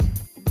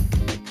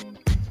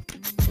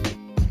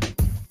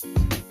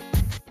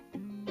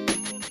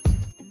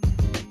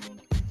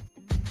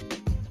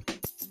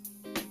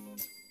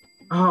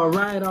All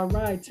right, all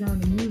right. Turn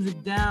the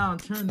music down.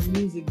 Turn the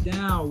music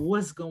down.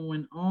 What's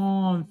going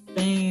on,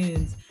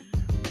 fans?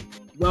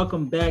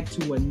 Welcome back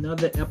to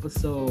another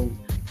episode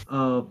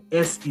of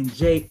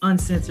S&J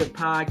Uncensored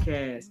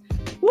Podcast.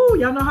 Woo,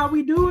 y'all know how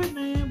we do it,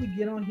 man. We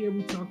get on here,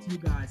 we talk to you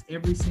guys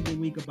every single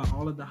week about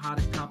all of the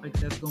hottest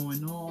topics that's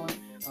going on.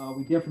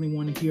 We definitely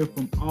want to hear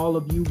from all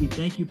of you. We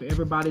thank you for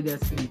everybody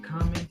that's been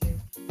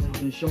commenting, that's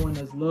been showing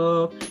us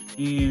love,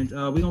 and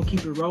we're going to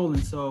keep it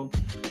rolling. So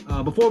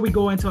before we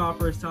go into our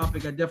first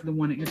topic, I definitely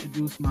want to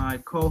introduce my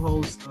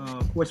co-host.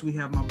 Of course, we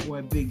have my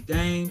boy, Big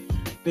Dame.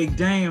 Big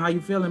Dame, how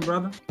you feeling,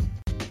 brother?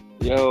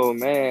 Yo,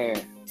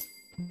 man.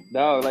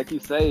 Dog, like you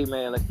say,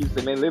 man,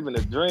 living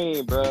a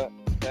dream, bro.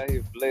 Out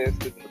here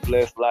blessed, living a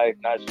blessed life,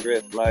 not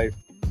stressed life.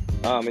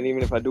 And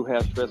even if I do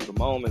have stressful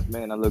moments,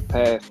 man, I look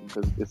past them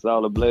because it's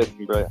all a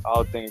blessing, bro.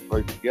 All things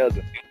work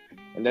together.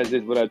 And that's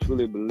just what I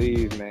truly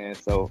believe, man.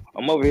 So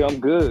I'm over here, I'm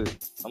good.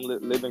 I'm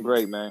living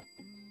great, man.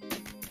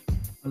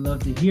 I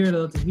love to hear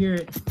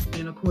it.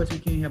 And of course, we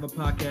can't have a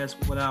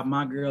podcast without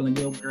my girl and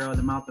your girl,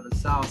 the mouth of the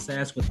South,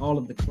 Sass, with all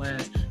of the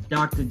class.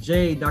 Dr.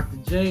 J. Dr.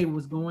 J,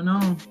 what's going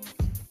on?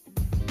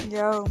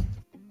 Yo.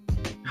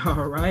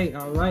 All right.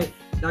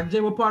 Dr.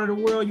 J, what part of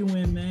the world you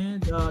in,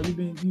 man?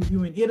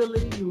 You in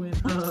Italy? You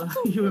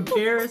in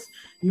Paris?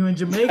 You in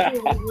Jamaica?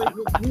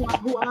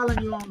 Who island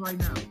you on right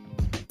now?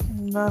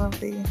 None of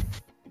the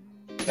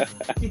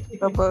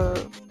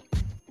above.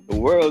 The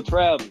world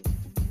travel.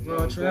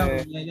 World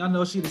travel, man. Y'all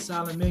know she the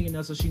silent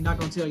millionaire, so she's not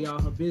gonna tell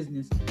y'all her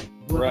business.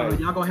 But right.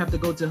 Y'all gonna have to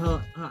go to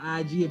her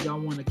IG if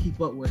y'all want to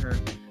keep up with her.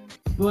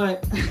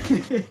 But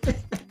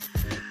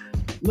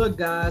look,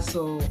 guys,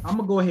 so I'm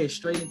gonna go ahead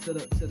straight into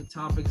the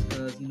topics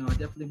because I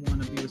definitely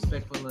want to be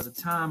respectful of the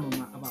time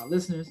of our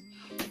listeners.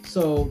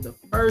 So the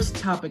first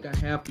topic I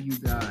have for you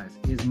guys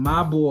is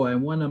my boy,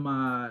 one of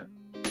my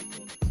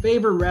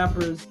favorite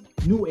rappers,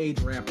 new age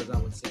rappers, I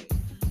would say,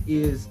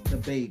 is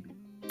DaBaby.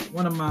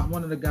 One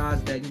of the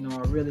guys that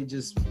I really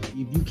just,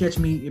 if you catch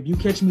me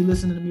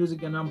listening to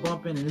music and I'm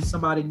bumping and it's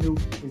somebody new,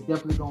 it's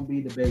definitely gonna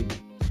be DaBaby.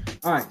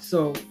 All right,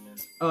 so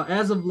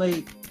as of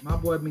late, my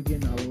boy been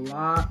getting a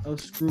lot of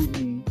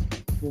scrutiny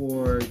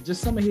for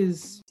just some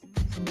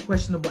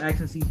questionable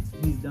actions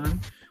he's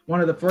done.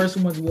 One of the first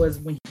ones was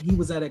when he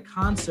was at a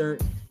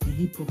concert and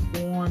he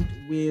performed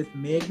with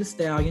Meg Thee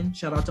Stallion.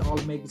 Shout out to all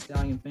the Meg Thee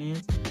Stallion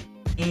fans.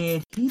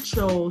 And he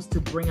chose to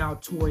bring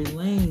out Tory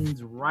Lanez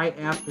right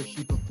after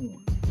she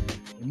performed.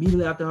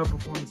 Immediately after her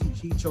performance,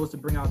 he chose to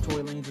bring out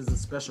Tory Lanez as a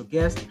special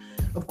guest.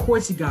 Of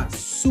course, he got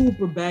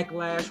super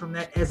backlash from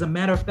that. As a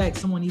matter of fact,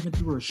 someone even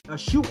threw a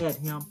shoe at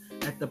him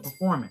at the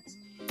performance.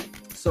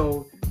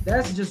 So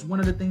that's just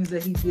one of the things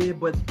that he did,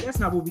 but that's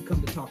not what we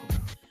come to talk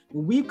about.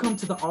 What we've come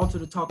to the altar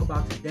to talk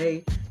about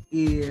today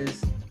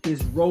is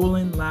his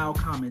Rolling Loud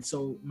comments.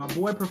 So my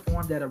boy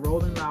performed at a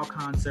Rolling Loud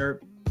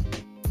concert,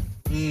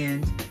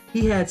 and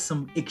he had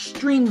some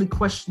extremely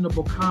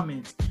questionable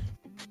comments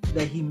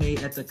that he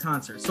made at the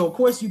concert. So of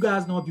course, you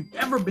guys know, if you've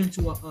ever been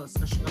to a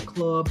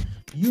club,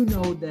 you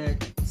know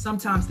that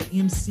sometimes the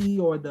MC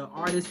or the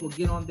artist will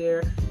get on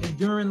there, and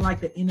during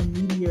like the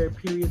intermediary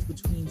periods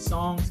between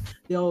songs,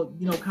 they'll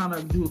kind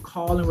of do a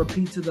call and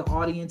repeat to the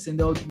audience, and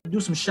they'll do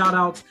some shout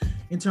outs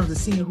in terms of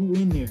seeing who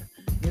in there.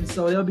 And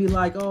so they'll be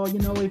like, oh,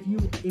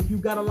 if you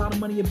got a lot of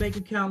money in your bank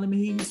account, let me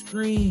hear you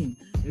scream.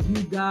 If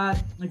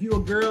you're a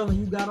girl and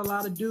you got a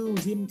lot of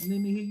dudes, let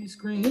me hear you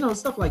scream.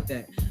 Stuff like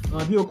that.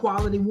 If you're a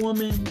quality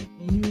woman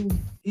and you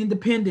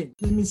independent,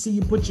 let me see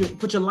you put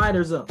your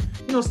lighters up.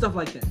 Stuff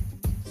like that.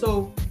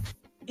 So,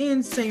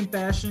 in same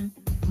fashion,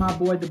 my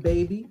boy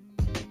DaBaby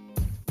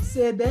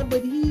said that,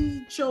 but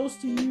he chose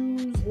to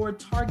use or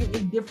target a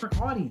different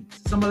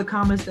audience. Some of the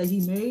comments that he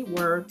made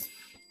were,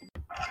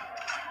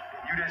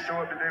 you didn't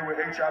show up today with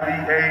HIV,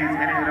 AIDS,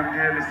 any of them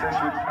deadly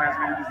sexually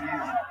transmitted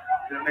diseases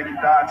that'll make you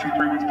die in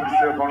 2-3 weeks, put a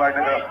cell phone light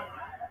in the air.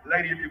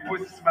 Lady, if your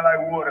pussy smell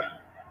like water,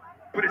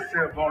 put a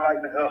cell phone light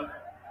in the air.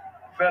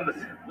 Fellas,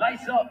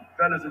 lights up.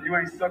 Fellas, if you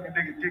ain't sucking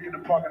dick in the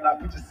parking lot,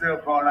 put your cell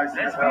phone lights in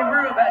the air. Let's be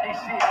real about this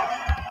shit.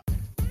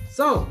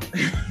 So,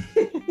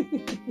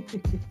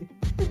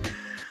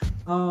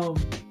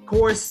 of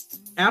course,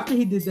 after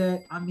he did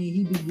that,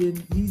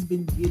 he's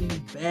been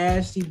getting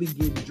bashed. He's been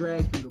getting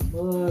dragged through the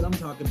mud. I'm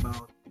talking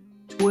about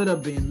Twitter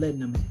been letting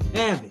him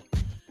have it.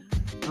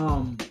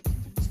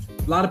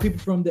 A lot of people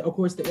from the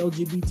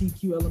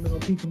LGBTQ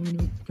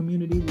LMNOP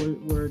community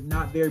were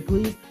not very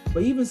pleased,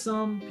 but even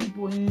some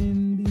people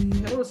in the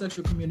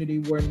heterosexual community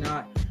were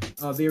not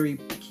very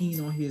keen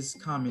on his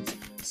comments.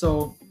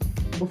 So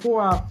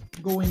before I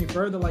go any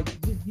further, like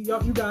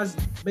you guys,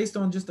 based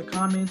on just the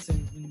comments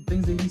and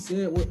things that he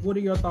said, what are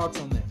your thoughts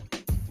on that?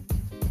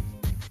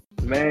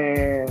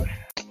 Man,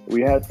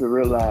 we have to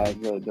realize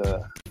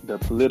the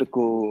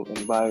political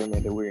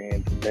environment that we're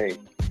in today.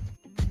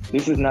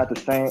 This is not the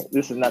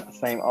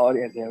same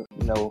audience as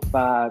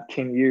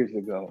 5-10 years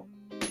ago,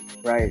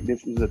 right?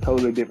 This is a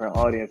totally different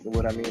audience. And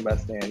what I mean by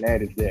saying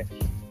that is that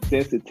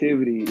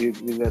sensitivity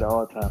is at an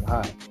all-time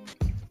high,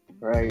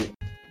 right?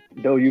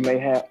 though you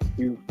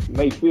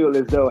may feel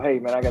as though, hey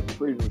man, I got the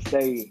freedom to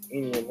say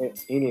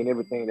any and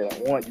everything that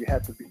I want. You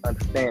have to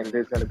understand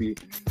there's going to be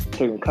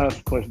certain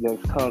consequences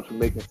that come from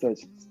making such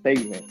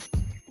statements,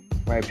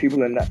 right?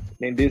 People are not,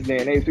 in this day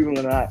and age, people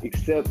are not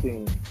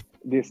accepting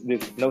this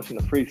notion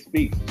of free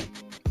speech.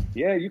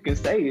 Yeah, you can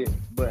say it,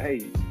 but hey,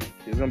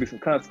 there's going to be some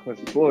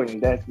consequences for it,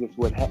 and that's just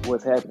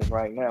what's happening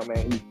right now,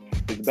 man.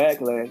 His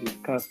backlash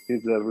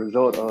is a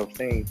result of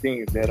saying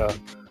things that are,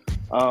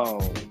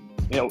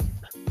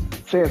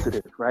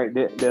 sensitive, right?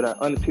 That are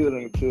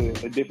unappealing to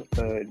a different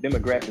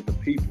demographic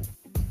of people,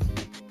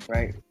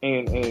 right?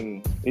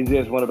 And it's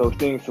just one of those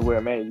things to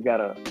where, man,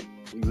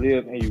 you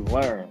live and you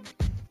learn,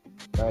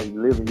 right?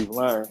 You live and you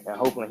learn, and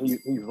hopefully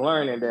he's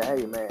learning that,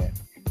 hey, man,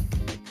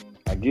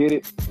 I get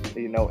it,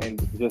 and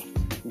just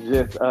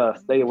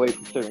stay away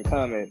from certain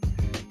comments.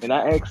 And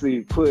I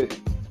actually put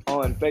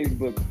on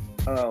Facebook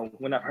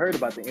when I heard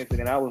about the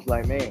incident, I was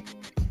like, man,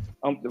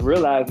 I'm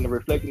realizing and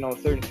reflecting on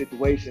certain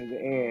situations.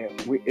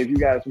 And if you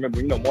guys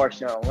remember,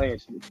 Marshawn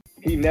Lynch,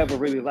 he never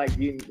really liked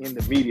getting in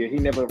the media. He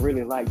never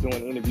really liked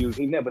doing interviews.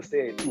 He never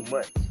said too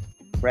much,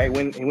 right?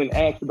 When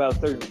asked about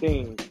certain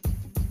things,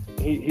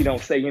 he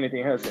don't say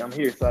anything else. I'm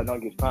here so I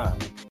don't get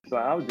fined. So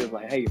I was just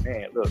like, hey,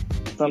 man, look,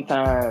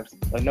 sometimes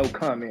a no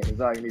comment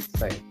is all you need to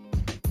say,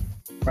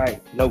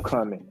 right? No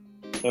comment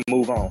and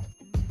move on.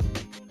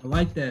 I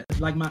like that.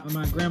 Like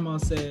my grandma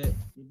said,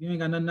 if you ain't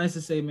got nothing nice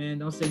to say, man,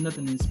 don't say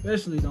nothing, and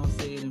especially don't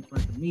say it in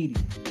front of the media.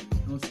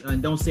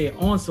 Don't say it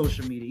on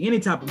social media, any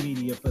type of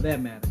media for that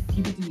matter.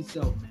 Keep it to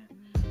yourself, man.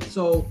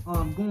 So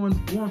going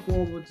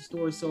forward with the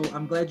story, so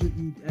I'm glad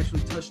you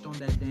actually touched on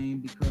that, Dame,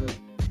 because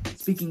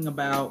speaking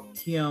about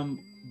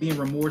him being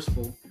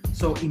remorseful.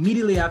 So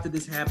immediately after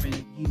this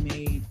happened, he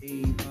made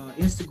a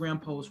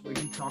Instagram post where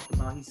he talked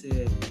about, he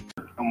said,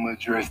 I'm going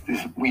to address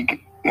this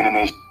week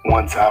internet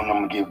one time, and I'm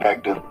going to get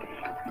back to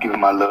giving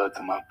my love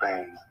to my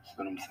fans. That's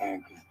what I'm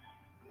saying, because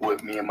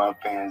what me and my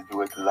fans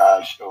do at the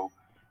live show,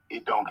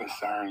 it don't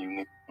concern you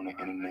niggas on the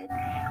internet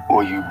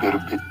or you bitter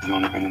bitches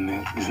on the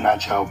internet. It's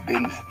not y'all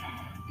business.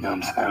 You know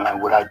what I'm saying?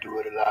 Like what I do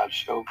at a live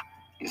show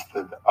is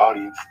for the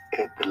audience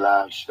at the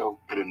live show.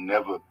 It'll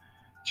never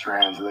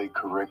translate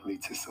correctly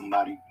to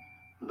somebody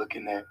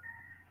looking at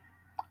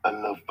a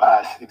little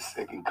 5-6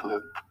 second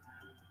clip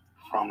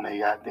from their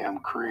goddamn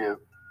crib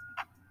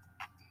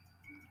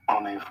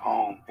on their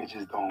phone. It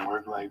just don't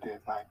work like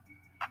that. Like,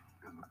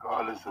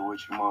 regardless of what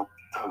you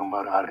talking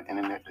about, how the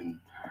internet and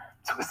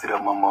twisted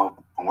up my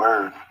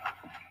word.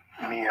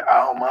 Me and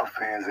all my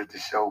fans at the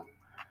show,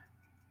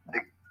 the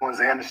ones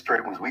and the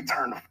straight ones, we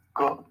turned the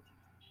fuck up.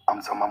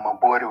 I'm talking about my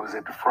boy that was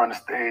at the front of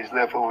the stage,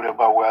 left over there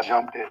by where I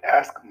jumped at.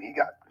 Ask him. He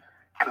got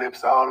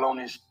clips all on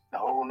his. The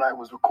whole night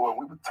was recording.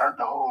 We would turn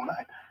the whole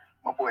night.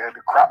 My boy had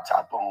the crop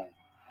top on,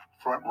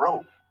 front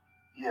row.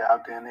 Yeah,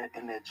 out there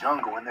in that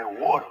jungle, in that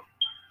water.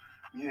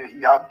 Yeah,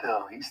 he out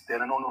there. He's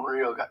standing on the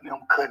rail, got them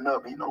cutting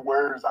up. He know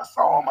words. I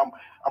saw him.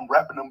 I'm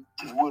rapping them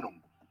just with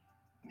him.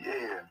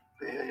 Yeah,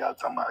 the hell y'all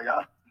talking about?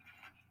 Y'all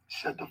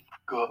shut the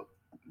fuck up.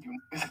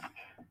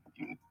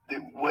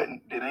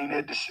 That ain't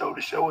at the show.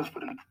 The show is for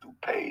them who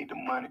paid the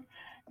money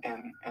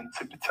and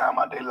took the time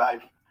out of their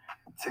life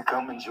to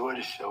come enjoy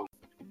the show.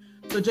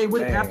 So Jay,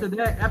 after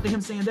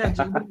him saying that,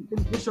 Jay,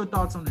 what's your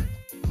thoughts on that?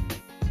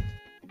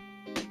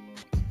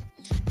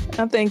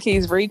 I think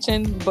he's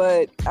reaching,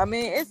 but I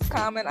mean, it's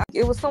common.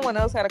 It was someone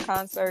else had a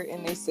concert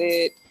and they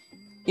said,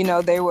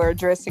 they were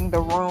addressing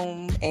the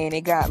room and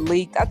it got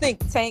leaked. I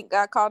think Tank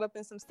got caught up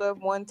in some stuff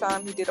one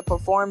time. He did a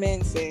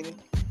performance, and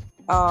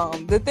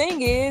the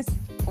thing is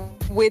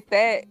with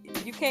that,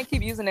 you can't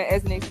keep using it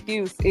as an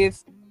excuse.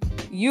 If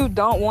you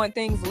don't want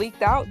things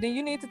leaked out, then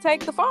you need to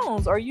take the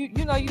phones, or you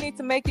need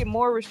to make it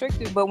more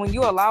restrictive. But when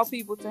you allow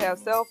people to have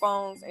cell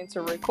phones and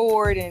to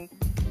record, and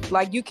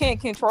like, you can't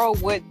control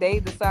what they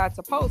decide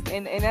to post,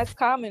 and that's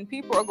common.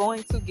 People are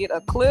going to get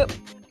a clip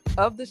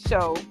of the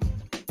show.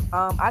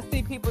 I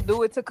see people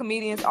do it to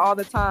comedians all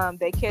the time.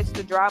 They catch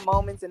the dry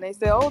moments and they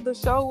say, oh, the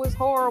show was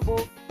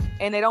horrible,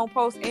 and they don't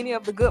post any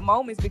of the good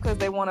moments because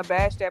they want to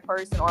bash that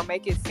person or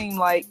make it seem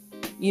like,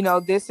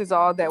 this is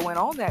all that went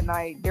on that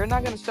night. They're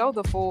not going to show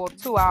the full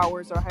 2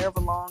 hours or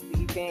however long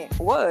the event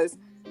was.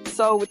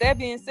 So with that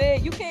being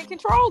said, you can't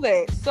control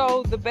that.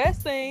 So the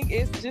best thing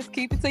is just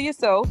keep it to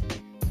yourself,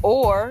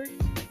 or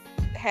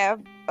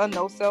have a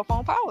no cell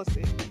phone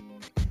policy.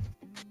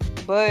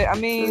 But I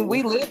mean,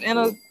 we live in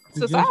a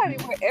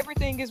society where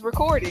everything is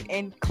recorded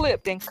and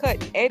clipped and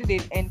cut and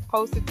edited and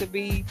posted to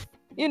be,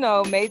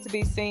 made to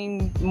be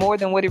seen more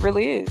than what it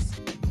really is.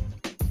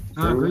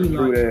 I agree.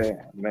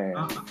 Like, man.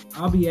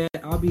 I'll be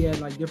at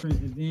like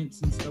different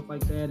events and stuff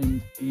like that,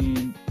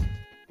 and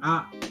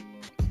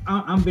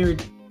I'm very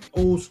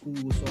old school,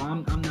 so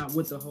I'm not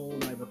with the whole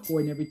like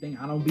recording everything.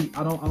 I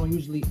don't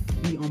usually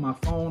be on my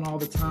phone all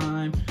the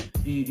time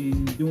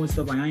and doing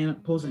stuff. Like, I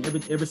ain't posting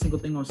every single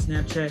thing on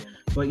Snapchat.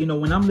 But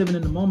when I'm living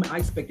in the moment, I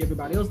expect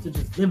everybody else to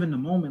just live in the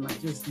moment, like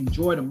just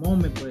enjoy the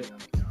moment. But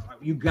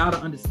you gotta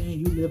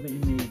understand, you live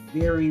in a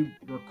very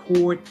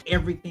record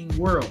everything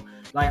world.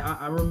 Like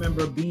I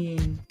remember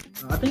being,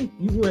 I think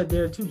you were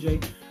there too, Jay,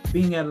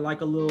 being at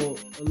like a little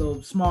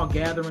small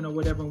gathering or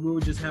whatever, and we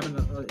were just having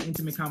an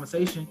intimate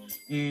conversation,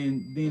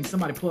 and then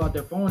somebody pulled out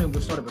their phone and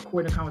we started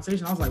recording the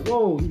conversation. I was like,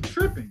 whoa, you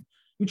tripping.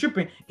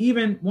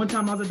 Even one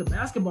time I was at the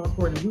basketball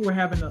court and we were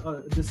having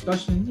a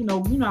discussion. You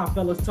know how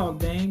fellas talk,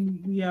 Dame.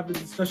 We have a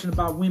discussion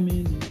about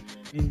women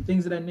and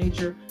things of that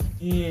nature.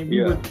 And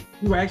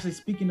we were actually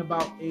speaking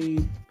about a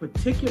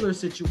particular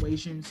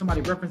situation.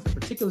 Somebody referenced a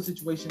particular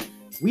situation.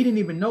 We didn't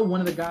even know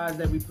one of the guys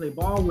that we play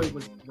ball with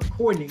was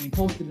recording it and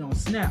posted it on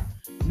Snap.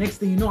 Next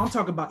thing you know, I'm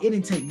talking about, it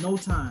didn't take no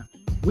time.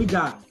 We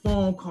got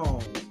phone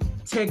calls,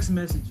 text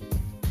messages.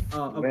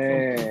 Of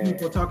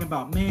people talking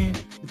about, man,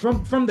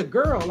 from the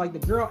girl, like the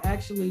girl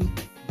actually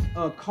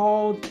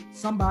called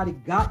somebody,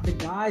 got the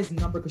guy's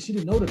number because she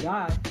didn't know the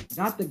guy,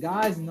 got the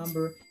guy's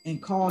number and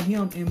called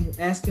him and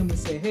asked him and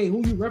said, hey,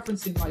 who you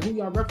referencing? Like, who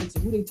y'all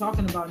referencing? Who they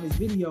talking about in this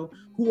video?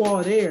 Who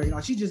all there?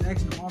 Like, she just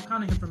asking him all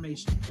kind of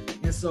information.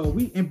 And so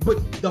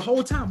but the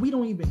whole time we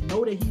don't even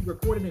know that he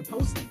recorded and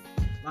posted.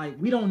 Like,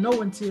 we don't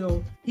know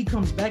until he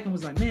comes back and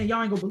was like, man,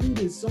 y'all ain't gonna believe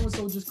this.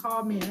 So-and-so just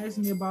called me and asked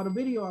me about a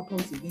video I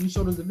posted. Then he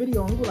showed us the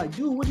video and we were like,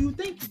 dude, what are you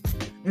thinking?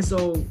 And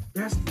so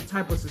that's the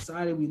type of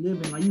society we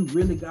live in. Like, you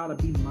really gotta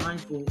be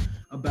mindful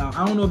about,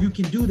 I don't know if you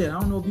can do that. I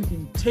don't know if you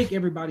can take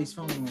everybody's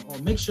phone or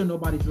make sure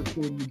nobody's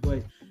recording you,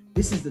 but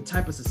this is the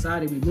type of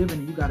society we live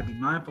in, and you gotta be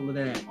mindful of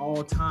that at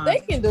all times. They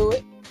can do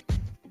it.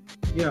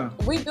 Yeah.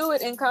 We do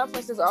it in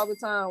conferences all the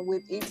time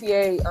with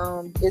ETA.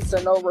 It's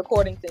a no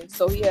recording thing.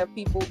 So we have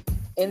people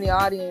in the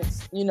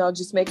audience,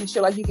 just making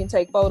sure like you can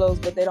take photos,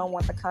 but they don't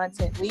want the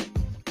content leaked.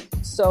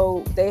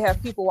 So they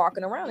have people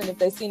walking around, and if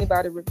they see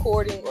anybody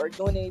recording or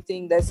doing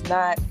anything that's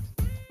not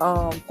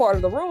part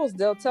of the rules,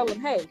 they'll tell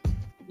them, hey,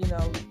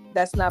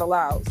 that's not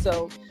allowed.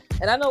 So,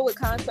 and I know with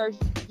concerts,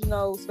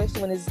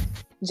 especially when it's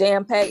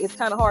jam-packed, it's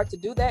kind of hard to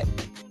do that.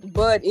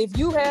 But if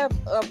you have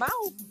a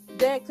mouth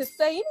that could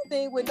say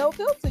anything with no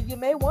filter, you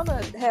may want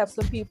to have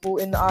some people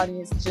in the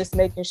audience just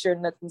making sure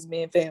nothing's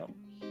being filmed.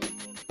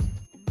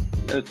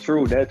 That's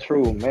true,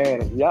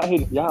 man.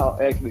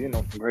 Y'all actually,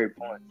 some great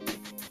points.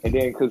 And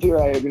then, because here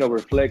I am,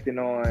 reflecting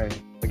on,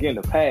 again,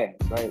 the past,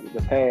 right?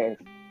 The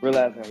past,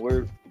 realizing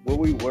where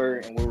we were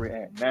and where we're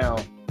at now.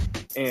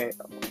 And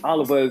all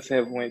of us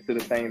have went to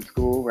the same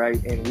school,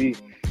 right? And we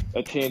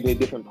attended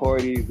different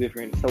parties,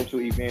 different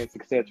social events,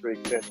 et cetera,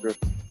 et cetera.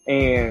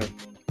 And,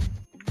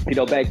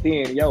 back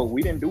then,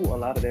 we didn't do a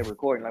lot of that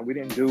recording. Like, we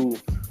didn't do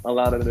a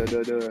lot of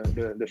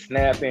the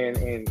snapping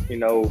and,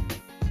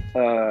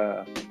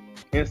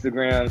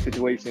 Instagram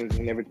situations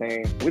and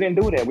everything. We didn't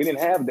do that. We didn't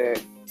have that.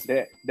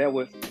 That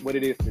was what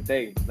it is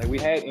today. Like, we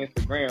had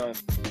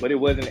Instagram, but it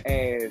wasn't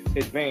as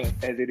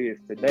advanced as it is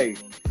today.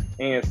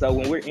 And so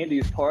when we're in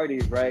these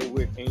parties, right,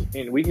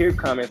 and we hear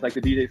comments like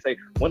the DJ say,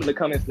 one of the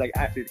comments, like,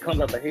 it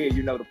comes up ahead,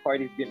 the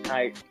party's getting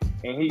hyped,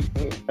 and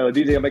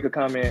DJ will make a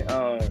comment,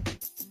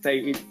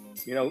 say,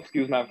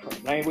 excuse my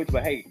language,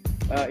 but hey,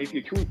 if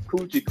your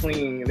coochie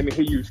clean, let me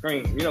hear you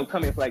scream,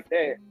 comments like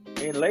that.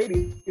 And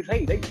ladies,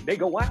 hey, they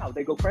go wild,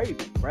 they go crazy,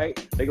 right?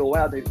 They go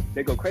wild,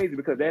 they go crazy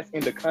because that's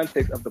in the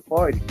context of the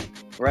party,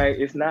 right?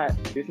 It's not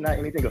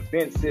anything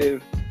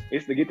offensive.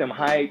 It's to get them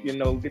hyped,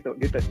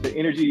 get the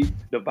energy,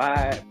 the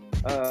vibe,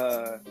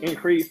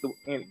 increase,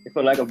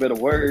 for lack of better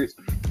words.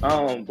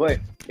 But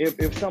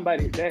if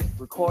somebody that's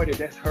recorded,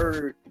 that's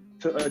heard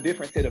to a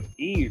different set of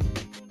ears,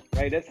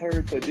 right? That's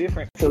heard to a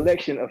different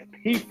selection of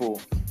people,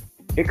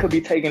 it could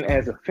be taken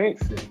as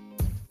offensive.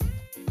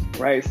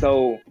 Right,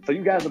 so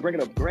you guys are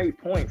bringing up great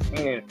points,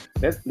 and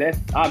that's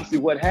obviously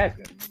what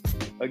happened.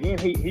 Again,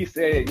 he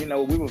said, we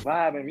were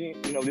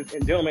vibing. This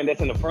gentleman that's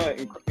in the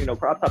front,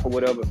 crop top or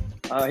whatever,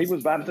 he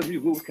was vibing to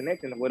people, we was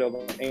connecting or whatever,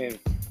 and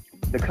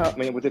the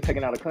company was just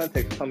taken out of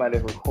context. Somebody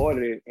that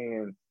recorded it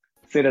and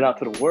sent it out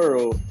to the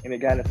world, and it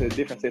got into a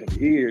different set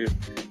of ears,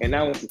 and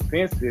now it's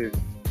offensive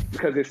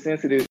because it's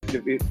sensitive.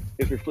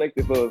 It's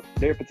reflective of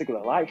their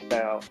particular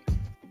lifestyle,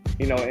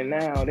 and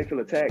now they feel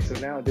attacked. So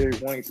now they're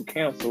wanting to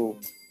cancel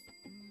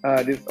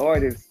this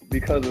artist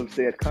because of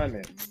said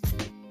comments,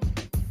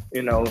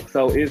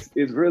 so it's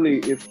really,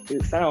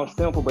 it sounds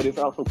simple, but it's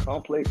also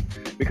complex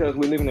because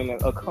we're living in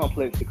a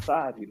complex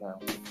society now,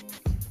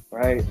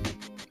 right?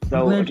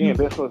 So again,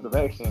 best course of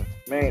action,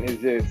 man, is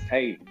just,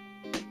 hey,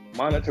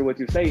 monitor what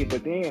you say,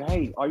 but then,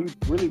 hey, are you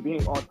really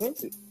being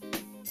authentic,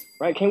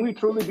 right? Can we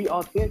truly be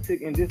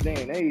authentic in this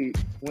day and age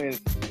when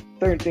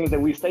certain things that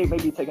we say may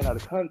be taken out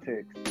of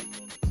context?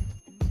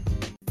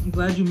 I'm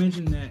glad you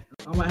mentioned that.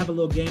 I might have a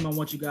little game I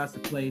want you guys to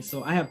play.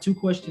 So I have two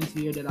questions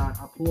here that I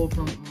pulled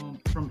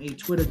from a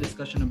Twitter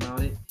discussion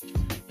about it,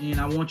 and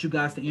I want you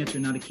guys to answer.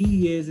 Now the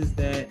key is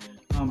that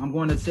I'm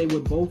going to say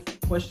what both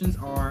questions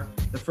are.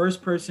 The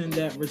first person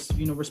that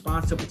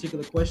responds to a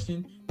particular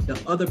question, the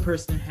other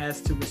person has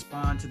to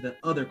respond to the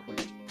other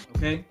question.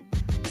 Okay.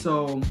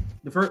 So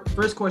the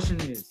first question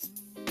is.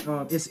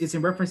 It's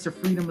in reference to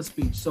freedom of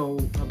speech. So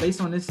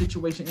based on this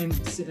situation and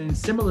in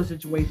similar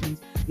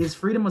situations, is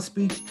freedom of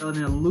speech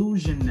an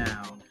illusion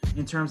now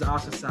in terms of our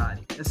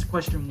society? That's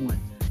question one.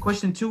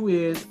 Question two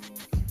is,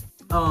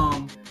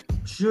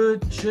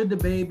 should the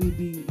baby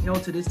be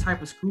held to this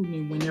type of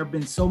scrutiny when there have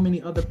been so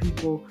many other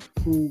people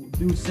who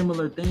do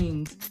similar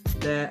things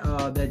that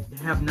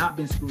have not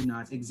been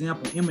scrutinized?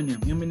 Example,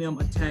 Eminem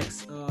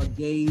attacks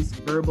gays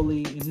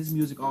verbally in his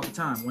music all the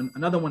time.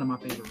 Another one of my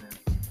favorite rappers.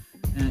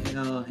 And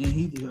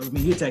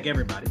he attack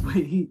everybody, but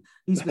he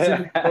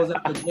specifically goes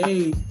after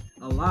gays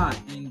a lot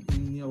and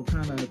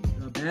kind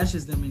of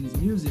bashes them in his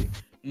music.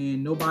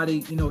 And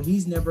nobody,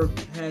 he's never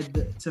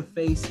had to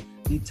face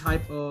the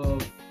type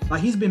of,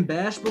 like, he's been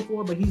bashed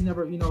before, but he's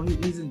never,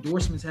 his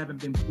endorsements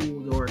haven't been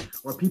pulled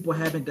or people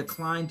haven't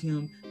declined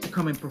him to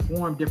come and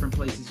perform different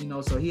places,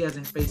 so he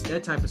hasn't faced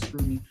that type of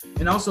scrutiny.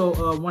 And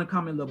also one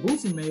comment Lil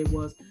Boosie made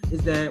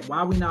is that why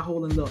are we not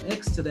holding Lil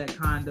X to that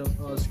kind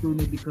of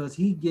scrutiny, because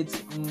he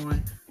gets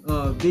on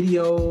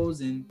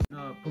videos and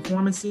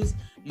performances,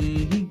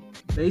 and he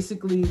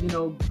basically,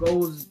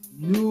 goes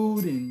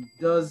nude and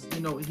does,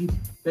 he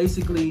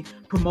basically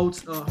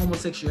promotes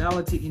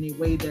homosexuality in a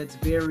way that's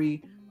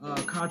very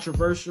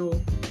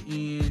controversial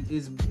and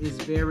is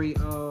very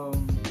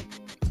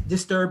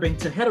disturbing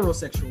to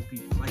heterosexual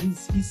people. Like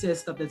he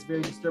says stuff that's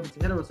very disturbing to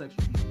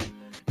heterosexual people.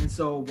 And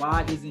so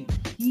why isn't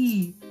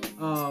he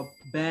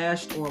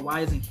bashed, or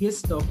why isn't his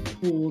stuff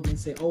pulled and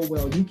say, oh,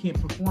 well, you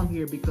can't perform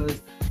here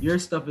because your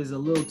stuff is a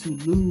little too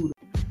lewd?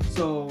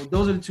 So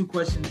those are the two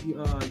questions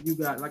you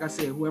got. Like I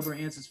said, whoever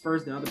answers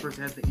first, the other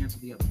person has to answer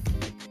the other.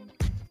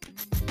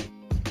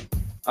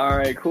 All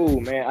right, cool,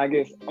 man. I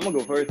guess I'm gonna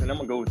go first, and I'm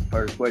gonna go with the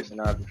first question.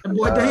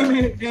 Boy,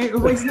 Damon ain't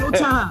waste no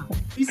time.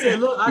 He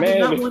said, "Look, I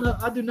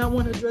do not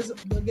want to address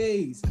the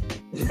gays."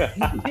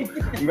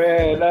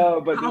 Man, no,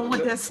 but I don't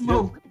want that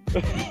smoke.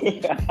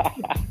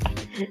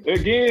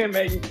 Again,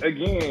 I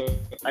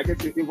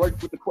guess it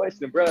works with the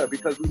question, bro,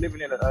 because we're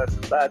living in a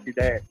society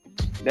that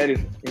is,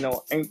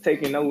 ain't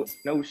taking no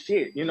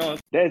shit.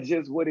 That's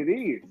just what it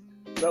is.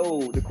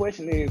 So the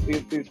question is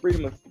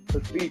freedom of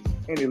speech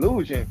an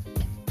illusion?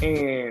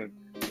 And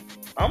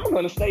I'm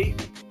gonna say,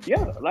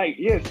 yes,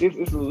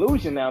 it's an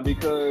illusion now,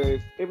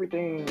 because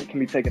everything can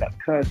be taken out of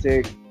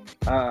context.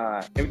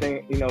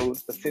 Everything, a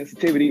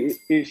sensitivity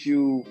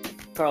issue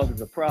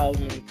causes a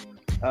problem,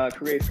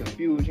 creates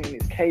confusion,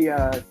 it's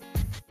chaos,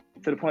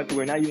 to the point to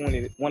where now you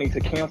wanting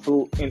to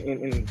cancel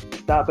and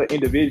stop an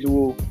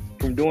individual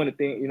from doing the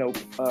thing,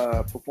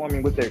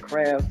 performing with their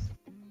crafts.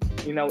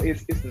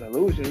 It's an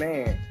illusion,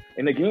 man.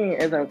 And again,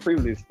 as I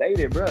previously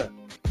stated, bruh,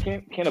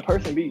 can a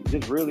person be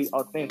just really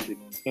authentic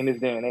in this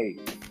day and age?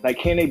 Like,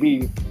 can they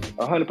be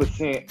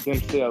 100%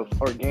 themselves,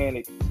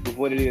 organic with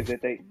what it is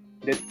that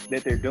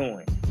they're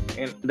doing?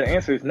 And the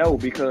answer is no,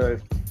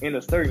 because in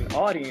a certain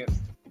audience,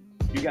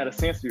 you got to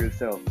censor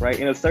yourself, right?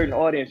 In a certain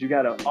audience, you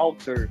got to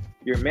alter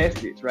your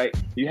message, right?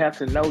 You have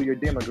to know your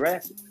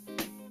demographics,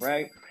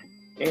 right?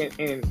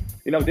 And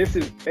this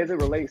is, as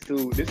it relates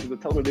to, this is a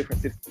total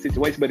different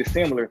situation, but it's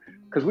similar,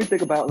 because we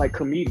think about, like,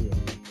 comedians,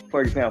 for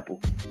example.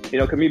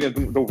 Comedians,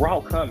 the raw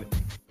comedy,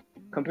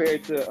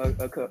 compared to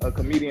a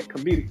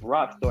comedic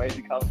rock star, as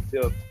he calls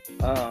himself,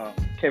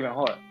 Kevin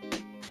Hart,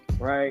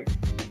 right?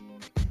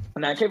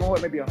 Now, Kevin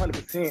Hart may be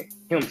 100%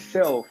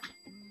 himself,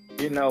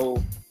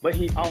 but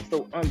he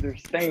also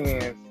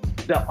understands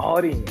the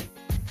audience,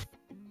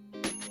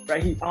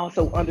 right? He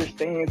also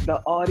understands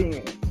the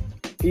audience.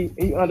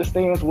 He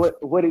understands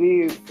what it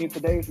is in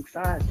today's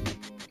society.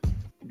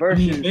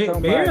 Versus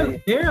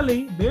somebody...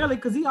 Barely,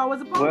 because he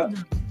always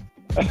apologizes.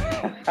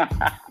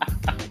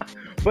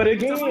 But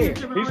again, he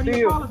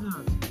still,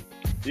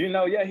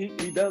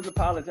 he does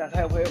apologize.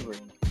 However,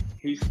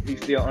 he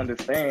still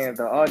understands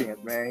the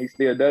audience, man. He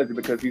still does it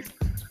because he's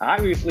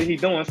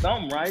doing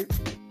something right.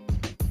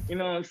 You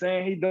know what I'm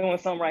saying? He's doing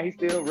something right. He's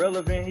still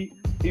relevant.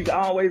 He's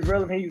always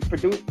relevant. He's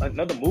produced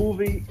another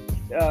movie.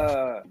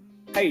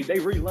 Hey, they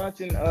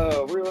relaunching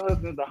Real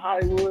Husbands of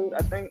Hollywood,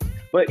 I think.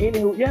 But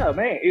anywho, yeah,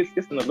 man, it's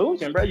an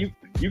illusion, bro. You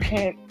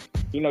can't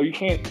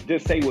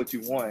just say what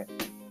you want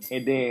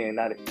and then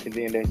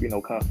there's no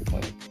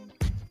consequences.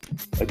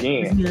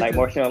 Again, like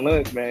Marshawn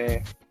Lynch,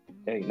 man,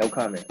 hey, no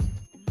comment.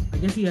 I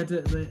guess he had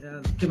to.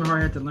 Kevin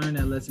Hart had to learn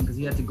that lesson, because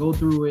he had to go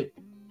through it,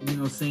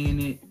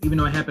 saying it, even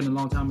though it happened a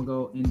long time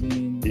ago, and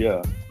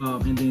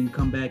then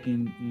come back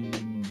and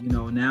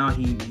now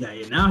he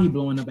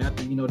blowing up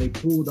after they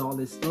pulled all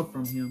this stuff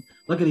from him.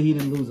 Luckily, he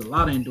didn't lose a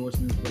lot of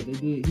endorsements, but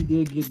he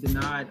did get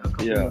denied a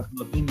couple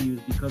of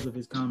venues because of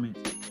his comments.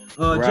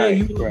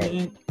 Jay,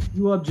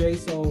 you up, Jay?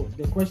 So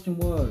the question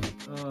was,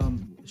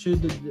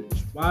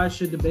 why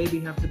should the baby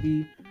have to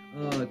be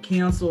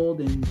canceled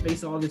and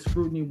face all this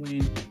scrutiny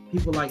when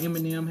people like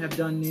Eminem have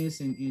done this,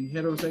 and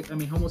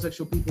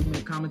homosexual people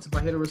make comments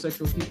about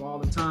heterosexual people all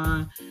the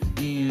time,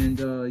 and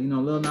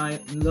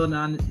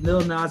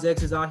Lil Nas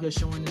X is out here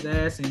showing his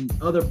ass and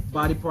other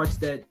body parts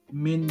that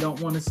men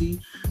don't want to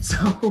see. So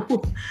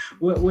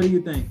what do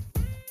you think?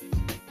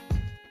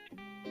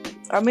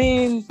 I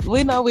mean,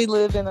 we know we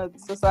live in a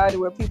society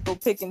where people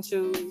pick and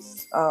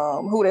choose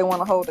who they want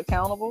to hold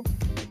accountable.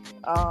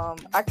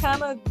 I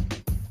kind of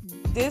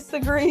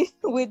disagree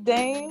with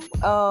Dame.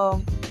 I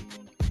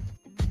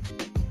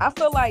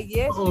feel like,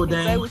 yes, you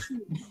can say what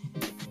you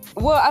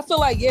Well, I feel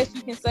like, yes,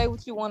 you can say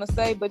what you want to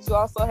say, but you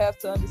also have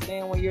to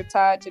understand when you're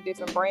tied to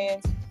different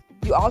brands,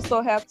 you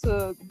also have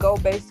to go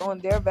based on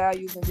their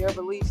values and their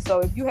beliefs.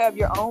 So if you have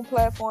your own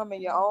platform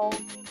and your own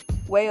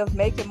way of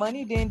making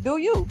money, then do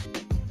you.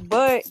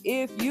 But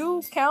if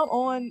you count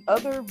on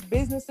other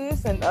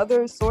businesses and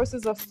other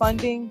sources of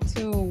funding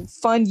to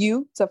fund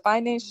you, to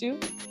finance you,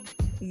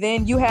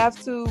 then you have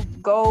to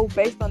go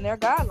based on their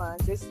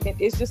guidelines.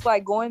 It's just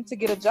like going to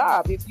get a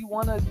job. If you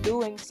want to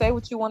do and say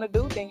what you want to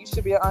do, then you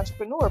should be an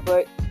entrepreneur.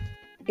 But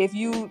if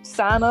you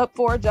sign up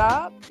for a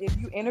job, if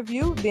you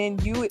interview, then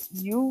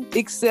you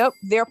accept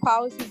their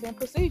policies and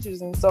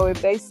procedures. And so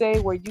if they say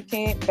where you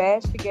can't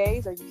bash the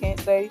gays or you can't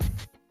say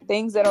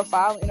things that are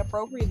foul and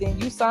inappropriate, then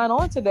you sign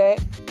on to that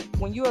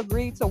when you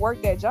agree to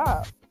work that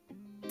job.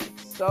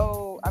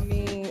 So, I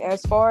mean,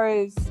 as far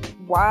as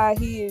why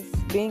he is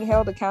being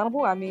held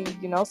accountable, I mean,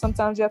 you know,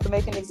 sometimes you have to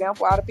make an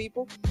example out of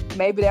people.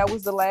 Maybe that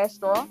was the last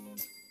straw.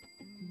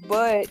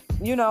 But,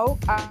 you know,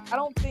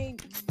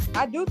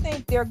 I do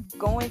think they're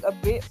going a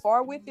bit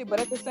far with it, but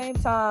at the same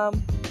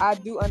time, I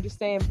do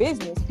understand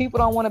business. People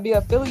don't want to be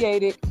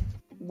affiliated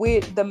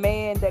with the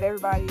man that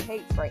everybody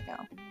hates right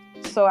now.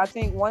 So I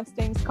think once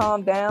things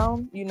calm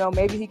down, you know,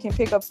 maybe he can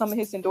pick up some of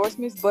his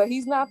endorsements, but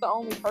he's not the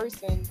only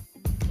person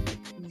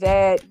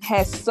that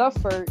has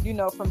suffered, you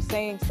know, from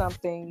saying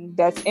something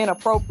that's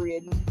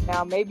inappropriate.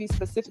 Now, maybe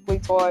specifically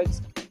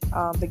towards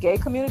the gay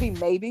community,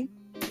 maybe,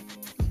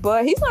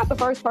 but he's not the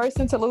first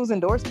person to lose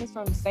endorsements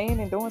from saying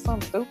and doing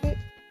something stupid.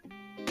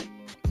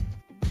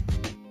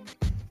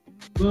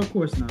 Well, of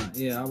course not.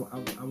 Yeah,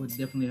 I would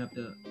definitely have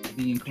to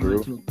be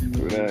inclined to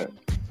agree with that.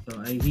 So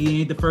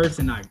he ain't the first,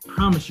 and I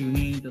promise you,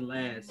 he ain't the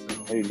last.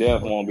 So. He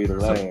definitely won't be the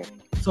last.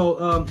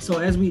 So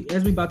as we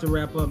about to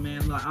wrap up,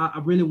 man, like I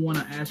really want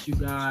to ask you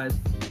guys.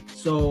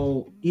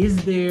 So is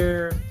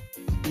there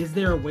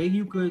a way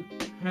you could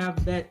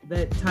have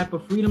that type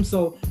of freedom?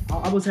 So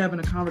I was having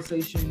a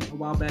conversation a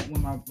while back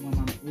with my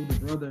older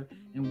brother,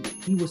 and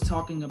he was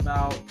talking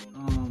about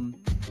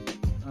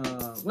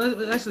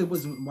well, actually, it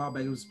wasn't a while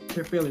back. It was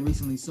fairly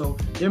recently. So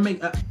they're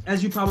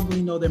as you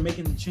probably know, they're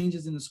making the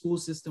changes in the school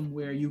system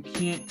where you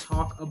can't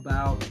talk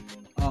about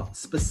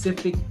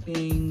specific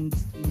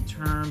things in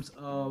terms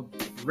of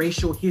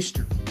racial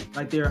history.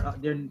 Like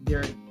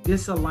they're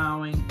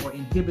disallowing or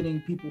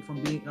inhibiting people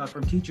from being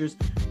from teachers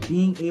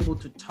being able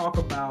to talk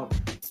about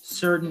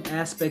certain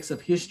aspects of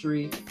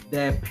history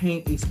that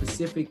paint a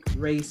specific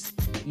race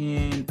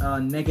in a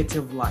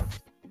negative light.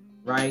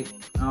 Right,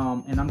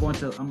 and I'm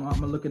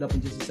gonna look it up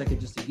in just a second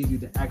just to give you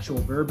the actual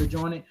verbiage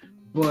on it.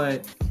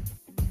 But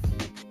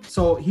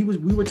so we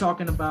were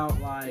talking about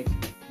like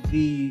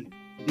the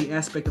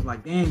aspect of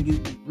like, dang,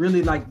 you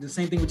really like the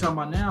same thing we're talking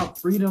about now.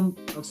 Freedom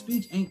of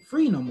speech ain't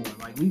free no more.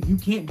 Like you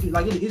can't do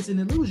like it's an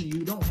illusion.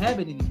 You don't have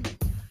it anymore.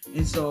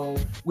 And so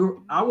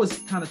I was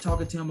kind of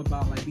talking to him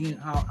about like being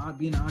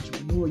an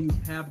entrepreneur, you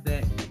have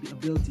that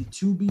ability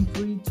to be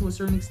free to a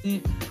certain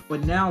extent.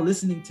 But now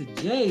listening to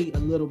Jay a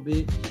little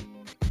bit.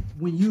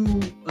 When you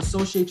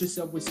associate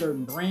yourself with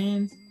certain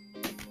brands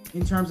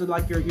in terms of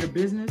like your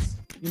business,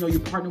 you know, you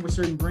partner with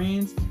certain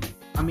brands.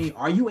 I mean,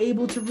 are you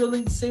able to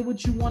really say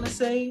what you want to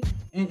say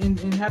and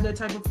have that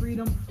type of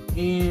freedom?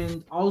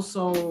 And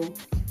also,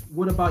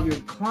 what about your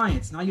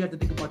clients? Now you have to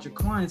think about your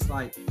clients.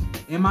 Like,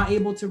 am I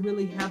able to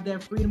really have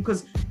that freedom?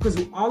 Because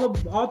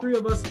all three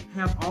of us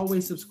have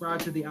always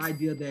subscribed to the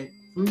idea that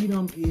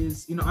freedom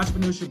is, you know,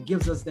 entrepreneurship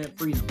gives us that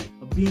freedom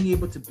of being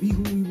able to be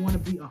who we want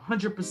to be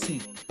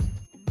 100%.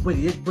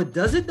 But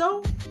does it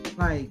though?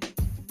 Like,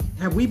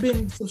 have we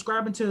been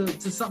subscribing to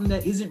something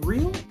that isn't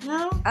real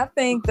now? I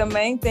think the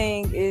main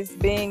thing is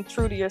being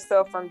true to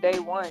yourself from day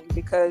one,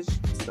 because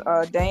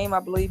Dame, I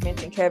believe,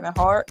 mentioned Kevin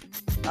Hart.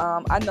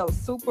 I know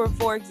Super,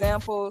 for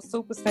example,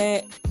 Super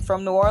Scent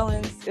from New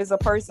Orleans is a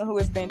person who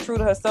has been true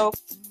to herself.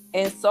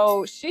 And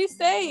so she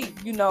say,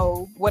 you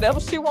know, whatever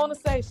she want to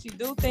say, she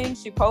do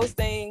things, she post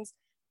things,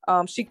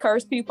 she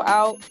curse people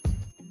out.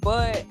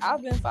 But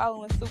I've been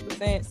following Super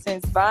Scent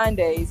since Vine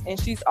days, and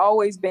she's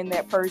always been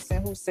that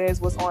person who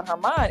says what's on her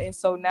mind. And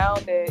so now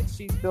that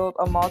she's built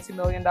a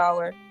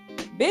multi-million-dollar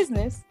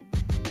business,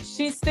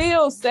 she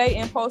still say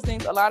and post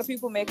things. A lot of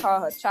people may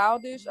call her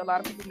childish. A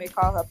lot of people may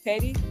call her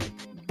petty.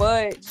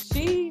 But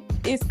she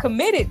is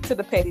committed to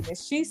the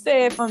pettiness. She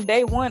said from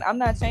day one, I'm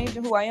not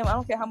changing who I am. I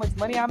don't care how much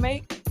money I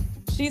make.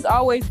 She's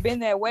always been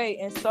that way.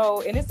 And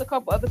it's a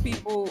couple other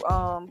people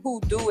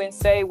who do and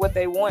say what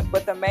they want.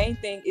 But the main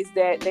thing is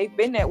that they've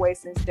been that way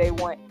since day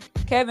one.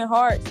 Kevin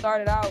Hart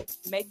started out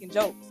making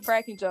jokes,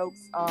 cracking jokes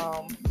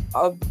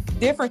of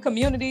different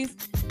communities.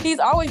 He's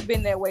always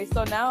been that way.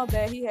 So now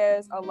that he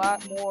has a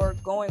lot more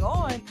going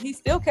on, he's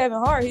still Kevin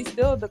Hart. He's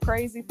still the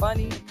crazy,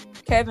 funny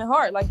Kevin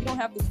Hart. Like, you don't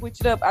have to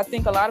switch it up. I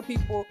think a lot of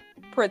people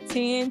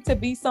pretend to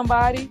be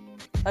somebody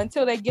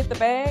until they get the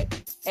bag.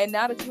 And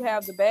now that you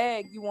have the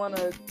bag, you want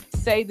to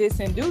say this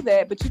and do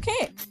that, but you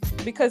can't,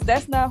 because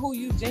that's not who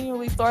you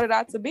genuinely started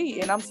out to be.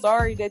 And I'm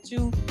sorry that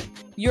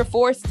you're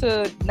forced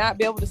to not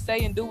be able to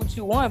say and do what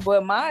you want.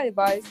 But my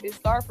advice is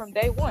start from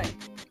day one.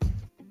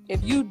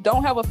 If you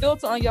don't have a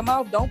filter on your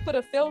mouth, don't put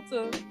a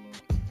filter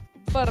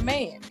for the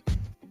man.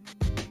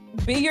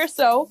 Be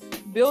yourself,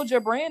 build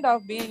your brand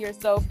off being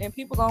yourself, and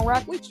people gonna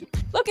rock with you.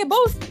 Look at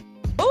Boosie.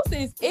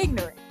 Boosie is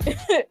ignorant,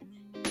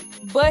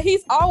 but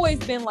he's always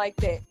been like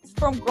that.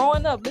 From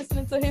growing up,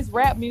 listening to his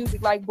rap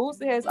music, like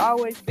Boosie has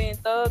always been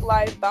thug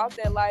life, about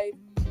that life.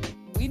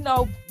 We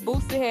know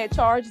Boosie had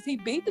charges. He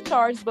beat the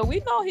charges, but we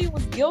know he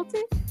was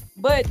guilty.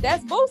 But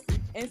that's Boosie.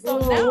 And so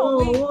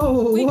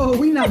we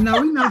not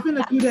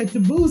finna do that to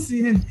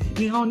Boosie and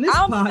on this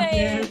podcast.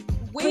 Saying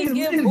we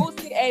give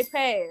Boosie a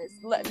pass.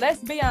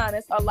 Let's be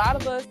honest. A lot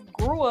of us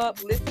grew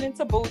up listening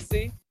to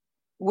Boosie.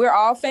 We're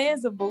all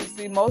fans of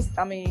Boosie.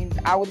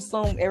 I would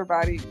assume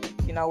everybody,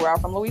 we're all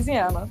from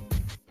Louisiana.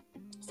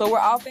 So we're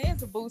all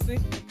fans of Boosie.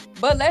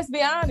 But let's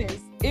be honest.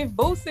 If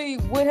Boosie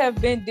would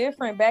have been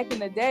different back in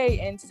the day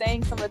and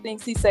saying some of the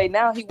things he say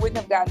now, he wouldn't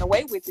have gotten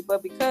away with it.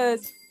 But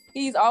because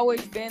he's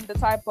always been the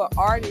type of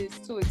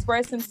artist to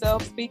express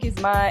himself, speak his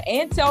mind,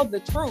 and tell the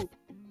truth.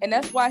 And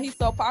that's why he's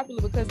so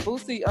popular, because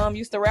Boosie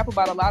used to rap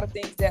about a lot of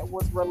things that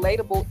was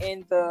relatable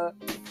in the,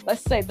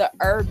 let's say, the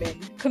urban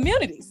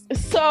communities.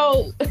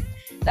 So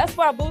that's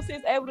why Boosie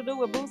is able to do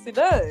what Boosie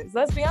does.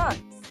 Let's be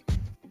honest.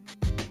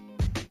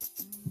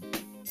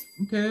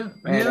 Okay.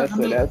 Man,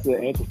 that's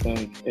an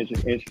interesting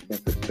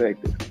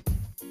perspective.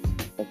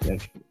 That's an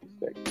interesting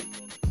perspective.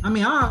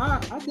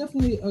 I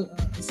definitely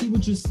see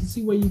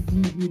where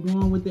you're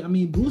going with it.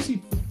 Boosie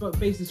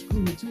faces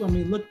scrutiny too.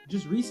 Look,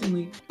 just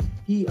recently,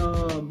 he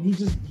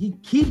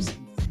keeps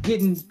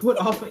getting put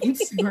off of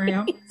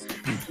Instagram.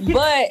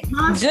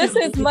 But just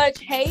as much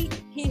hate,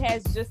 he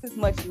has just as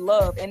much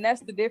love, and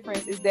that's the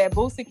difference. Is that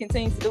Boosie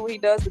continues to do what he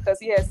does because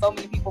he has so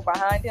many people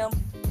behind him.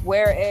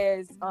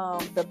 Whereas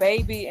the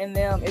baby and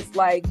them, it's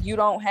like you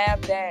don't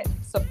have that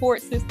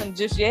support system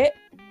just yet.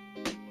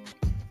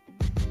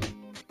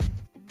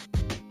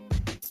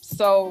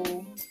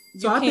 So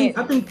I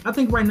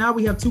think right now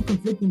we have two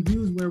conflicting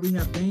views, where we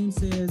have Dame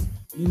says,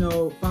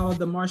 follow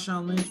the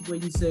Marshawn Lynch, where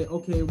you say,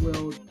 okay,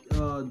 well,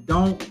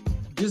 don't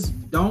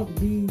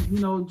be,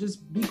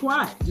 just be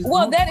quiet.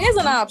 That is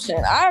an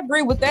option. I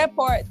agree with that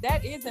part.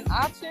 That is an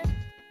option.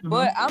 Mm-hmm.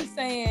 But I'm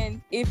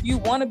saying, if you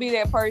want to be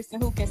that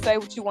person who can say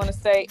what you want to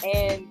say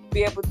and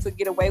be able to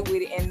get away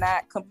with it and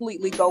not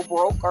completely go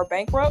broke or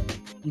bankrupt,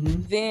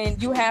 mm-hmm. then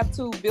you have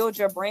to build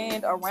your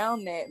brand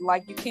around that.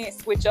 Like, you can't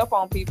switch up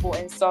on people.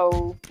 And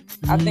so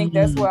I think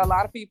that's where a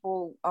lot of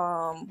people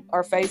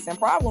are facing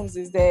problems,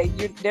 is that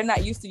they're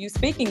not used to you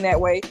speaking that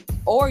way,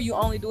 or you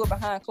only do it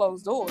behind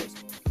closed doors.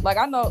 Like,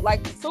 I know,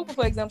 like Super,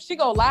 for example, she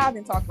go live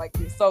and talk like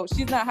this. So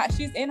she's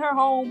in her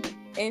home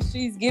and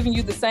she's giving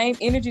you the same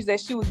energies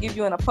that she would give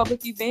you in a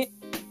public event,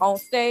 on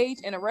stage,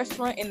 in a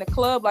restaurant, in the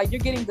club. Like,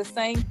 you're getting the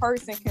same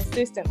person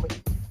consistently.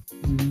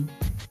 Mm-hmm.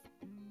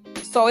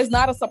 So it's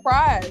not a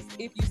surprise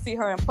if you see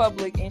her in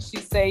public and she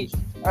say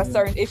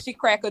if she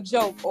crack a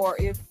joke, or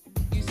if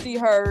you see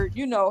her,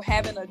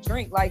 having a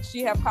drink. Like,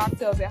 she have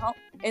cocktails at home.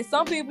 And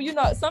some people,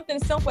 something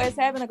as simple as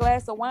having a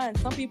glass of wine,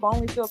 some people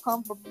only feel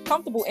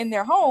comfortable in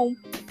their home.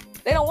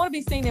 They don't want to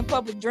be seen in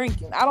public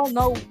drinking. I don't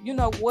know,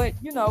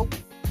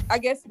 I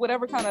guess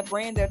whatever kind of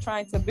brand they're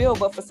trying to build,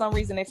 but for some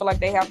reason they feel like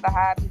they have to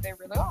hide who they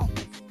really are.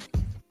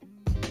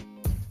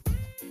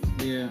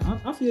 Yeah,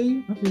 I feel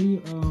you.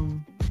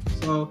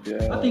 So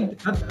yeah. I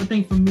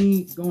think for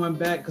me, going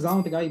back, because I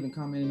don't think I even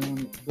commented on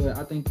it, but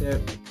I think that,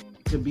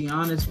 to be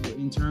honest,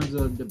 in terms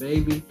of the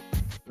baby,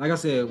 like I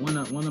said, one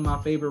of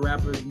my favorite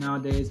rappers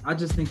nowadays. I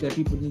just think that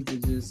people need to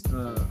just,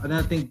 and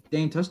I think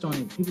Dame touched on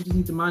it, people just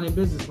need to mind their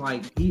business.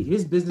 Like,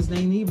 his business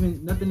ain't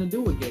even nothing to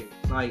do with gay.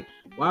 Like,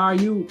 why are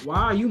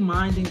you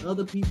minding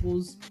other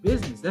people's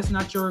business? That's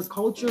not your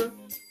culture.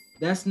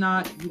 That's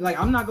not, like,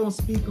 I'm not gonna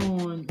speak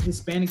on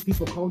Hispanic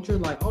people culture.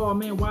 Like, oh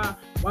man, why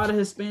the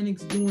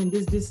Hispanics doing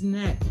this and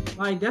that?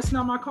 Like, that's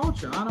not my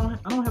culture. I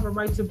don't have a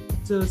right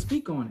to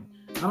speak on it.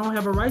 I don't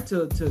have a right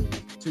to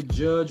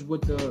judge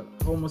what the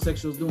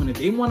homosexuals doing. If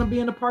they want to be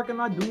in the parking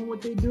lot doing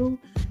what they do,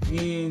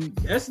 and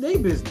that's their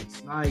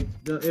business. Like,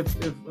 I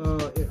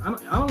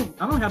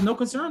don't have no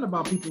concern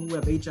about people who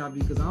have HIV,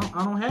 because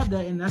I don't have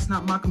that, and that's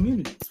not my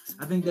community.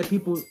 I think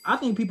people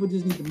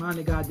just need to mind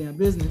their goddamn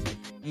business,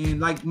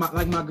 and like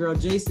my girl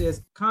Jay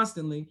says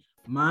constantly,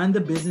 mind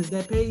the business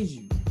that pays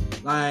you.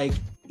 Like,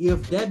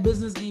 if that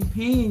business ain't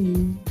paying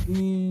you,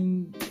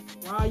 then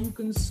why are you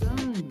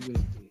concerned with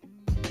it?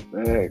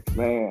 Thanks,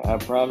 man. I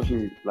promise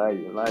you, like,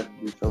 your life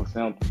will be so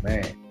simple,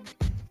 man.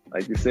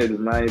 Like you said, it's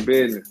mind your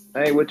business.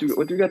 Hey, what you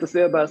got to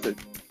say about it?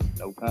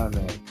 No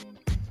comment.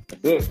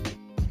 That's it.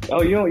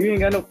 Oh, you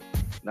ain't got no.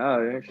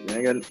 No, it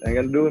ain't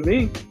got to do with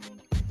me.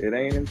 It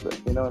ain't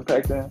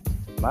impacting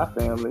my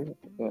family.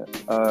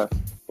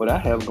 What I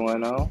have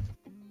going on.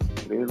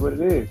 It is what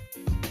it is.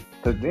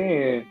 Cause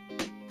then,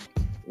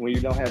 when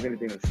you don't have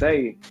anything to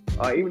say,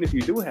 or even if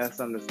you do have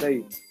something to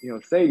say,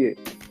 say it.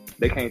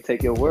 They can't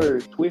take your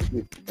words, twist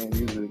it, and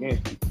use it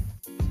against you.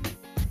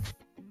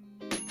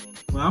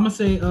 Well, I'm gonna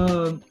say,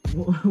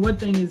 one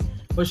thing is,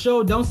 for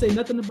sure, don't say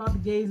nothing about the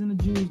gays and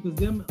the Jews, because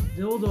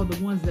those are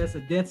the ones that's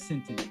a death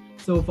sentence.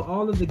 So for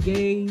all of the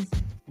gays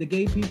the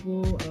gay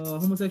people,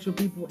 homosexual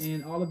people,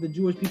 and all of the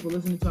Jewish people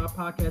listening to our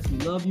podcast, we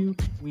love you.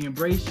 We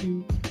embrace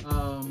you.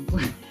 All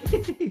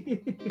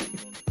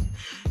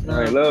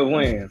right, love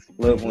wins.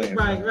 Love wins.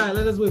 Right.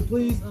 Let us win.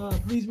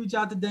 Please reach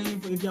out to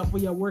Dane for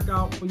your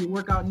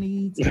workout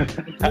needs.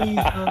 Please reach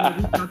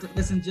out to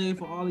S&J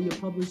for all of your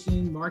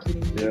publishing, marketing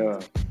needs. Yeah.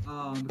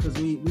 Because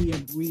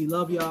we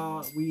love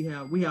y'all. We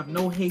have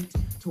no hate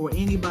toward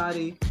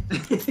anybody.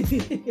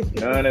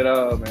 None at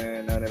all,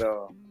 man. None at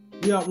all.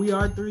 We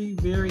are three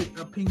very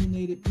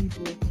opinionated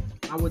people.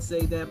 I would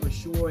say that for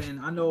sure. And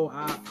I know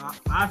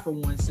I for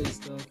one say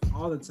stuff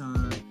all the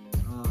time.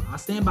 I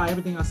stand by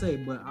everything I say,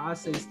 but I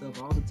say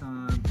stuff all the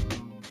time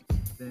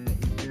that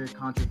is very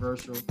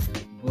controversial.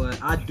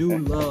 But I do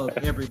love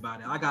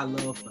everybody. I got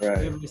love for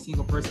every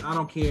single person. I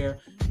don't care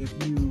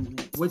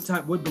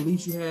what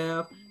beliefs you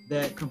have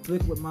that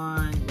conflict with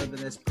mine, whether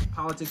that's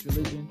politics,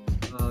 religion,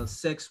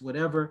 sex,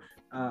 whatever.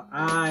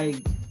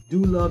 I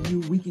do love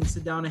you. We can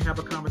sit down and have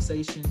a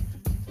conversation.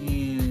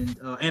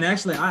 And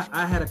actually,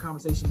 I had a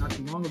conversation not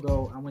too long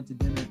ago. I went to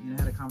dinner and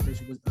I had a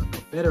conversation with a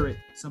Confederate,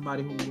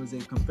 somebody who was a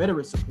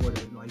Confederate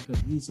supporter. Like,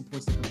 he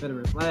supports the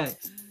Confederate flag.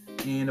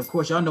 And of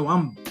course, y'all know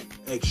I'm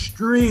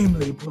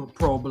extremely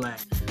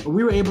pro-black. But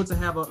we were able to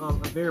have a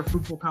very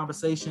fruitful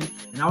conversation,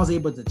 and I was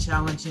able to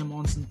challenge him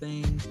on some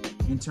things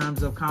in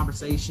terms of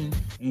conversation,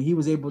 and he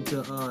was able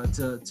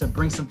to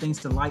bring some things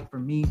to light for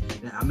me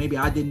that maybe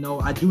I didn't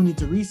know. I do need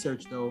to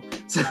research though,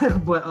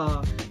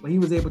 but he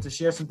was able to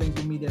share some things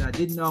with me that I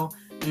didn't know,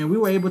 and we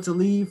were able to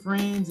leave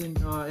friends and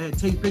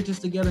take pictures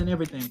together and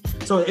everything.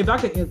 So if I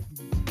could,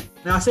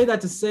 now I say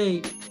that to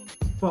say,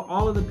 for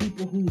all of the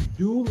people who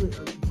do,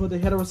 for the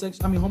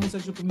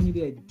homosexual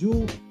community that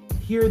do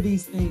hear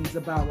these things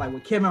about like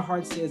what Kevin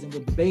Hart says and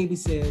what the baby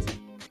says,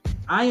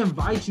 I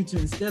invite you to,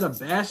 instead of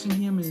bashing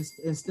him and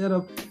instead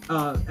of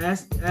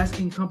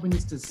asking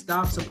companies to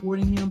stop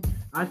supporting him,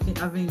 I think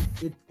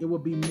it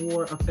would be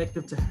more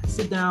effective to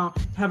sit down,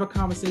 have a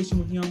conversation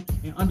with him,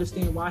 and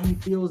understand why he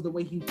feels the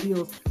way he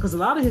feels. Because a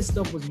lot of his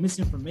stuff was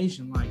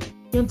misinformation, like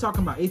him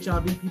talking about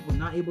HIV people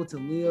not able to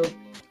live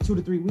 2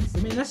 to 3 weeks. I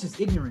mean, that's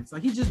just ignorance.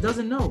 Like, he just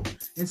doesn't know.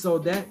 And so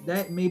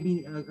that may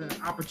be an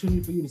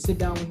opportunity for you to sit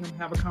down with him,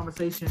 have a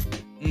conversation,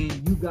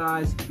 and you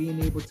guys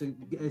being able to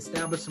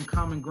establish some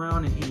common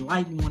ground and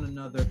enlighten one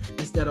another,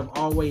 instead of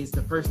always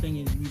the first thing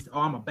is,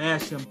 I'm gonna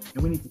bash him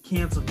and we need to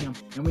cancel him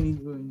and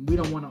we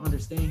don't want to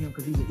understand him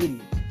because he's an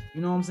idiot.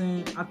 You know what I'm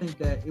saying? I think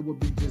that it would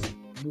be just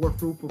more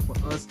fruitful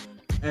for us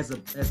as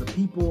a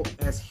people,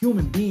 as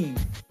human beings,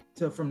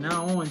 to from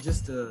now on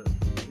just to,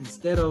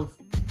 instead of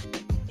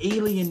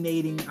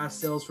alienating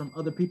ourselves from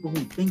other people who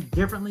think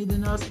differently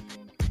than us,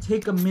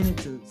 take a minute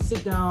to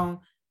sit down,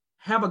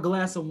 have a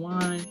glass of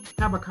wine,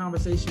 have a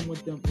conversation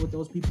with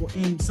those people,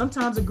 and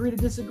sometimes agree to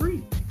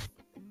disagree.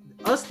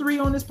 Us three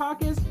on this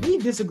podcast, we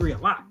disagree a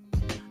lot.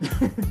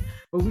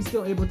 But we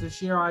still able to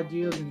share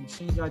ideas and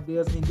exchange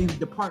ideas, and then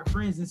depart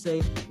friends and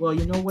say, well,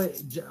 you know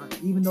what,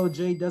 even though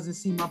Jay doesn't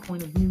see my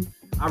point of view,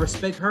 I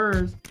respect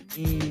hers,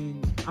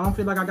 and I don't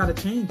feel like I gotta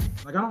change it.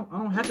 Like, I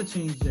don't have to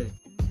change Jay.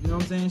 You know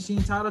what I'm saying? She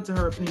entitled to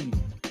her opinion.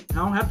 I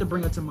don't have to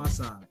bring her to my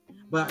side.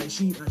 But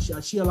she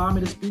allowed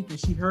me to speak, and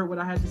she heard what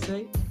I had to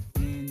say,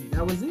 and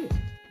that was it.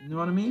 You know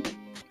what I mean?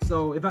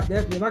 So if I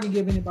can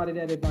give anybody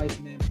that advice,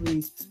 man,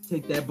 please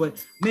take that.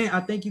 But man, I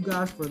thank you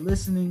guys for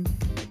listening.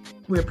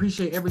 We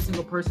appreciate every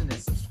single person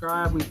that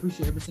subscribed. We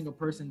appreciate every single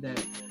person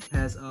that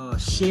has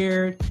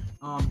shared,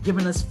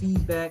 given us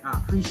feedback. I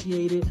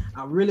appreciate it.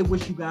 I really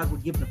wish you guys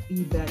would give the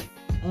feedback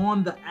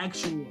on the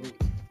actual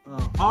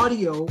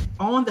audio,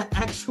 on the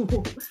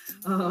actual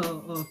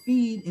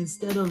feed,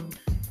 instead of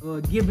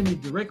giving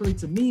it directly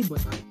to me. But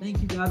I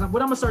thank you guys.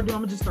 What I'm gonna start doing,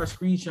 I'm gonna just start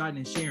screenshotting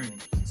and sharing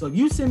it. So if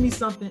you send me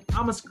something,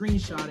 I'm gonna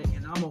screenshot it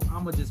and I'm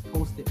gonna just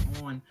post it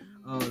on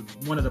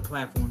one of the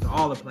platforms, or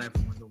all the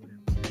platforms over there.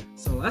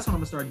 So that's what I'm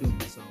gonna start doing.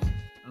 So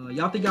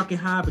y'all think y'all can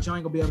hide, but y'all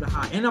ain't gonna be able to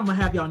hide. And I'm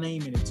gonna have y'all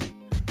name in it too.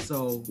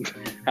 So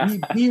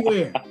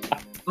beware.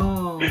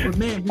 But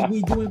man,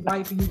 we do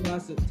invite for you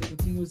guys to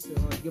continue to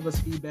give us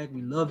feedback.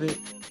 We love it.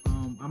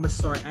 I'm gonna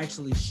start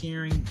actually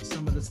sharing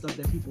some of the stuff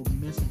that people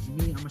message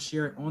me. I'm gonna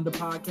share it on the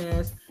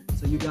podcast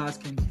so you guys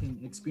can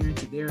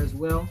experience it there as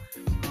well.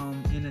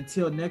 And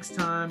until next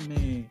time,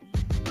 man,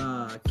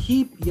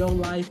 keep your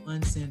life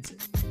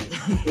uncensored.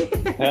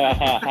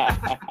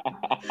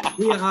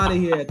 We are out of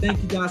here.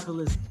 Thank you guys for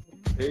listening.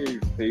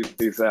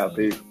 Peace out.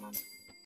 Peace.